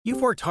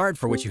You've worked hard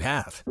for what you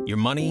have. Your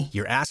money,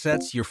 your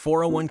assets, your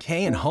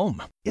 401k, and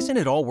home. Isn't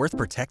it all worth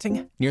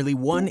protecting? Nearly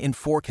 1 in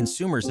 4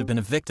 consumers have been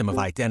a victim of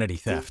identity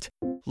theft.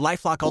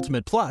 LifeLock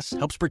Ultimate Plus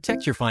helps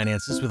protect your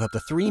finances with up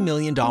to $3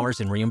 million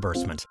in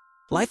reimbursement.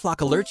 LifeLock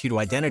alerts you to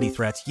identity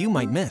threats you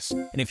might miss.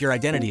 And if your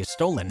identity is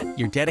stolen,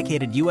 your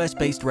dedicated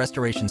U.S.-based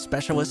restoration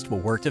specialist will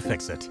work to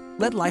fix it.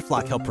 Let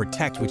LifeLock help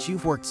protect what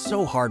you've worked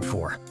so hard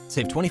for.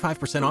 Save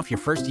 25% off your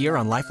first year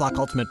on LifeLock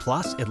Ultimate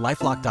Plus at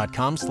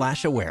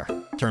LifeLock.com/aware.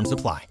 Terms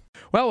apply.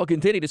 Well, we'll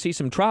continue to see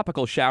some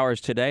tropical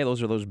showers today.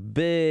 Those are those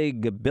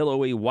big,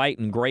 billowy white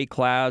and gray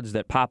clouds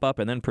that pop up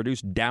and then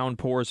produce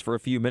downpours for a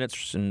few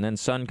minutes, and then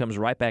sun comes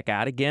right back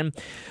out again.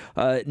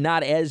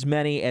 Not as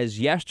many as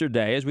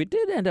yesterday, as we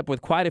did end up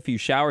with quite a few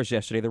showers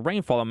yesterday. The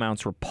rainfall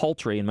amounts were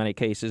paltry in many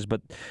cases, but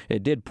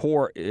it did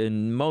pour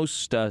in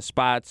most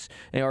spots,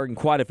 or in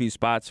quite a few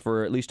spots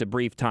for at least a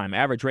brief time.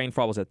 Average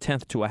rainfall was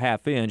 1/10 to a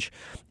half inch.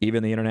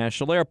 Even the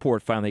International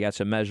Airport finally got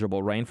some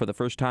measurable rain for the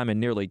first time in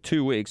nearly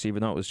 2 weeks, even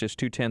though it was just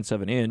 2/10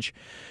 of an inch.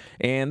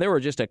 And there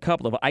were just a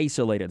couple of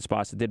isolated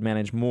spots that did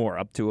manage more,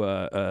 up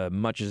to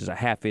much as a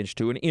half inch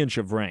to an inch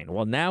of rain.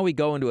 Well, now we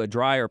go into a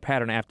drier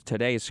pattern after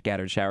today's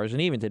scattered showers,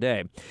 and even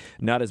today,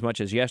 not as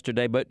much as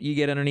yesterday, but you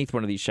get underneath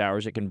one of these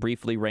showers, it can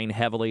briefly rain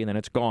heavily, and then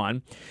it's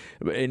gone.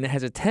 And it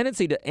has a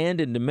tendency to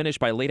end and diminish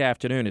by late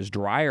afternoon as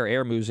drier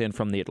air moves in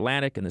from the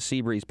Atlantic, and the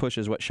sea breeze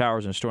pushes what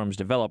showers and storms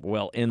develop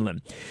well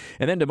inland.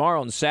 And then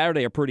tomorrow and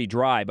Saturday are pretty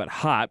dry but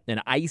hot.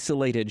 An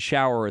isolated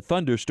shower or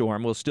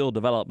thunderstorm will still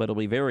develop, but it'll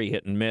be very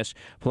hit and miss.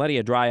 Plenty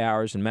of dry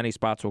hours, and many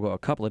spots will go a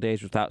couple of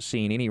days without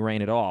seeing any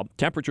rain at all.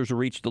 Temperatures will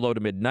reach the low to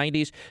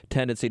mid-90s.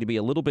 Tendency to be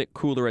a little bit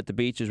cooler at the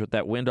beaches with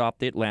that wind off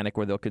the Atlantic,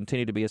 where there'll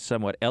continue to be a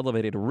somewhat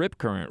elevated rip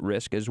current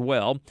risk as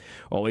well.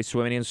 Always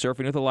swimming and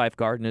surfing with a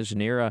lifeguard and as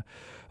near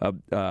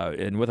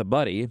and with a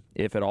buddy,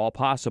 if at all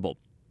possible.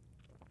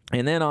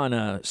 And then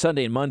on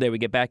Sunday and Monday, we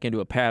get back into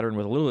a pattern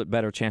with a little bit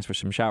better chance for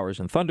some showers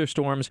and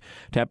thunderstorms.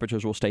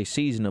 Temperatures will stay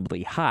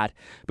seasonably hot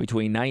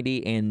between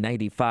 90 and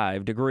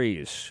 95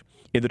 degrees.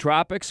 In the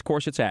tropics, of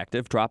course, it's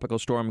active. Tropical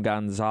storm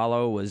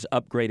Gonzalo was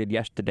upgraded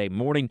yesterday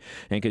morning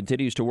and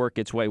continues to work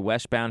its way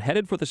westbound,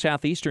 headed for the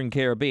southeastern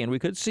Caribbean. We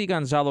could see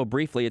Gonzalo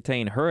briefly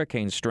attain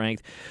hurricane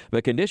strength,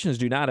 but conditions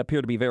do not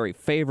appear to be very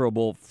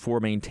favorable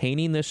for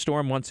maintaining this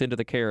storm once into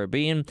the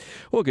Caribbean.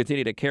 We'll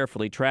continue to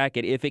carefully track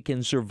it. If it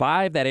can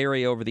survive that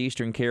area over the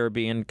eastern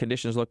Caribbean,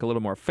 conditions look a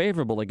little more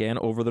favorable again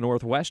over the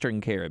northwestern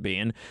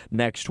Caribbean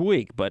next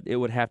week, but it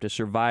would have to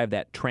survive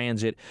that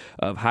transit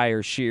of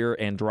higher shear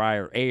and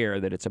drier air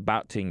that it's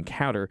about to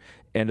encounter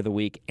end of the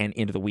week and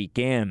into the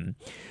weekend.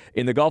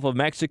 In the Gulf of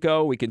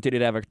Mexico, we continue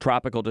to have a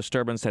tropical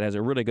disturbance that has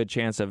a really good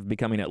chance of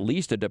becoming at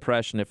least a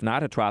depression, if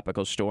not a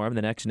tropical storm.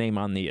 The next name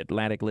on the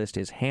Atlantic list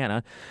is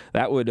Hannah.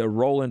 That would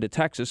roll into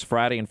Texas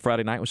Friday and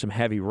Friday night with some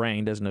heavy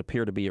rain. Doesn't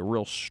appear to be a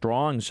real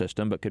strong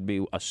system, but could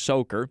be a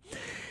soaker.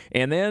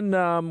 And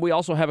then we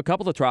also have a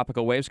couple of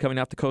tropical waves coming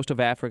off the coast of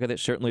Africa that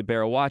certainly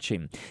bear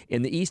watching.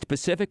 In the East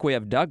Pacific, we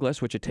have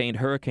Douglas, which attained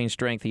hurricane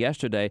strength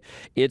yesterday.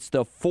 It's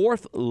the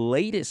fourth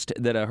latest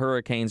that a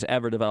hurricane's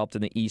ever developed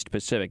in the East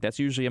Pacific. That's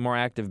usually a more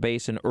active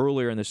basin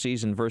earlier in the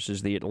season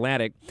versus the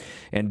Atlantic.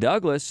 And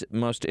Douglas,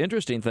 most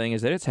interesting thing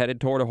is that it's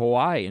headed toward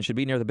Hawaii and should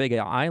be near the Big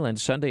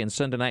Island Sunday and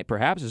Sunday night,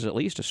 perhaps as at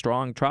least a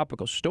strong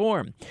tropical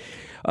storm.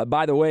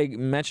 By the way,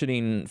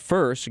 mentioning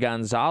first,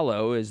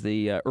 Gonzalo is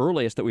the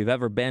earliest that we've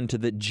ever been to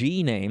the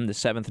G name, the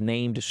seventh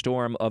named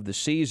storm of the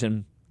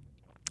season.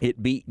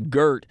 It beat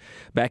Gert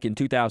back in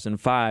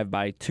 2005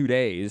 by 2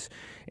 days,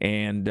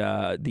 and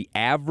the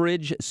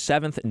average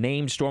seventh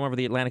named storm over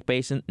the Atlantic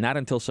Basin, not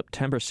until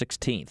September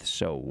 16th,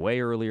 so way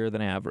earlier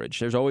than average.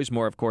 There's always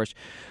more, of course,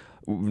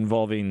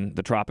 involving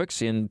the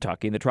tropics in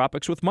Talking the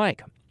Tropics with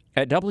Mike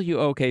at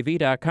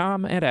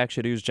WOKV.com and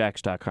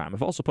ActionNewsJax.com.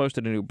 I've also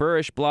posted a new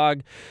Burrish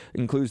blog.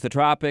 It includes the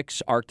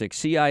tropics, Arctic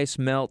sea ice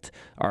melt,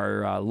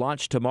 our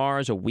launch to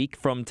Mars a week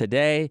from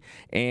today,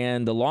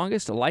 and the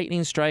longest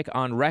lightning strike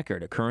on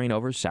record occurring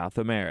over South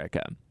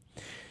America.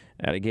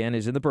 That, again,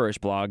 is in the Burrish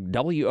blog,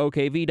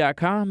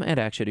 WOKV.com and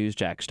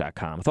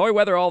ActionNewsJax.com. With all your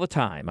weather all the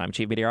time, I'm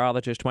Chief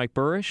Meteorologist Mike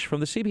Burrish from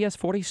the CBS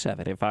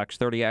 47 and Fox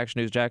 30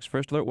 Action News Jax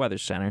First Alert Weather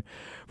Center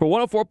for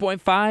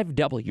 104.5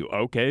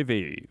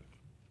 WOKV.